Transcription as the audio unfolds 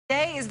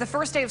Today is the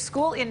first day of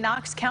school in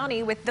Knox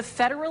County with the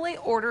federally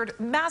ordered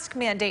mask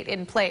mandate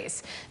in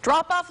place.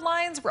 Drop-off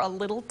lines were a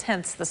little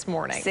tense this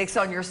morning. 6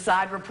 on your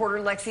side, reporter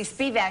Lexi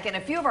Spivak and a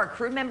few of our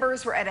crew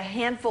members were at a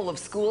handful of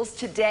schools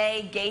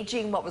today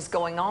gauging what was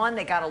going on.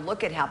 They got a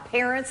look at how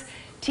parents,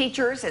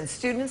 teachers, and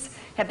students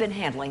have been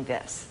handling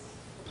this.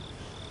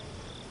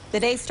 The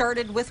day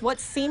started with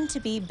what seemed to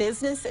be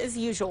business as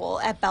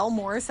usual at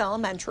Belmorris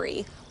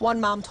Elementary.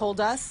 One mom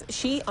told us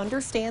she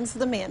understands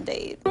the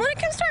mandate. When it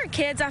comes to our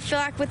kids, I feel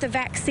like with the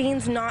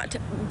vaccines not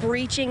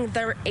breaching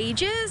their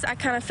ages, I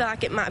kind of feel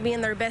like it might be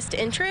in their best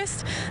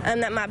interest,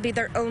 and that might be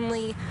their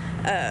only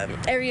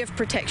area of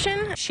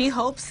protection. She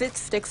hopes it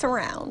sticks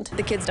around.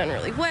 The kids done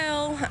really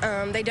well.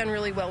 They done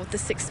really well with the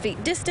 6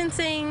 feet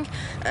distancing,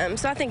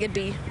 so I think it'd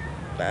be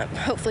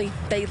hopefully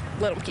they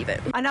let them keep it.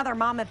 Another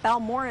mom at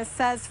Belmorris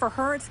says for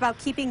her it's about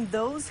keeping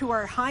those who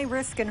are high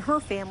risk in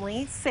her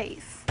family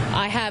safe.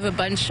 I have a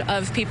bunch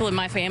of people in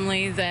my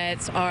family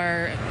that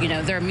are,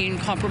 they're immune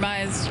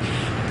compromised.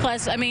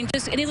 Plus,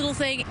 just any little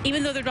thing,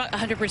 even though they're not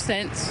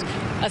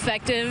 100%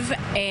 effective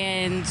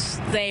and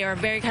they are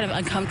very kind of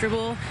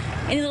uncomfortable,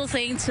 any little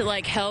thing to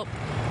help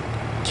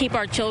keep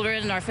our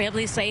children and our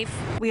families safe.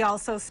 We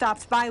also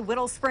stopped by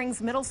Whittle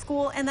Springs Middle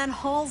School and then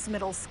Halls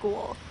Middle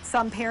School.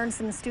 Some parents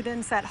and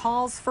students at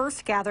Halls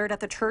first gathered at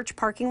the church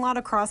parking lot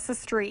across the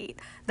street.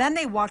 Then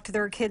they walked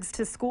their kids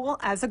to school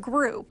as a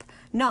group.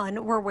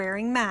 None were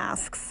wearing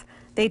masks.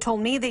 They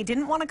told me they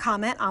didn't want to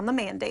comment on the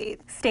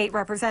mandate. State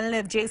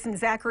Representative Jason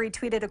Zachary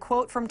tweeted a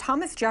quote from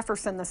Thomas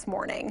Jefferson this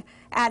morning,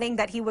 adding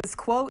that he was,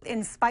 quote,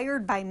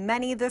 inspired by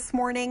many this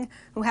morning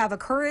who have a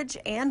courage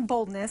and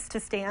boldness to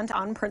stand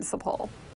on principle.